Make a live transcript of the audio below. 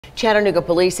Chattanooga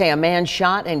police say a man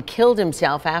shot and killed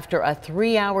himself after a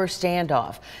 3-hour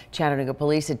standoff. Chattanooga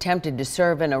police attempted to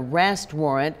serve an arrest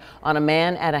warrant on a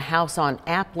man at a house on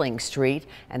Appling Street,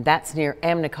 and that's near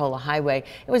Amnicola Highway.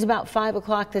 It was about 5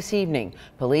 o'clock this evening.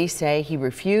 Police say he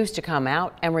refused to come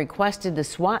out and requested the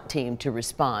SWAT team to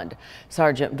respond.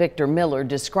 Sergeant Victor Miller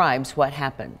describes what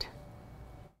happened.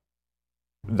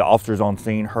 The officers on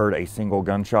scene heard a single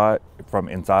gunshot from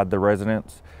inside the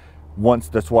residence. Once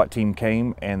the SWAT team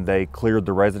came and they cleared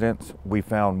the residence, we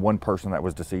found one person that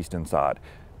was deceased inside.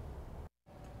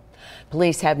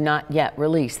 Police have not yet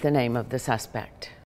released the name of the suspect.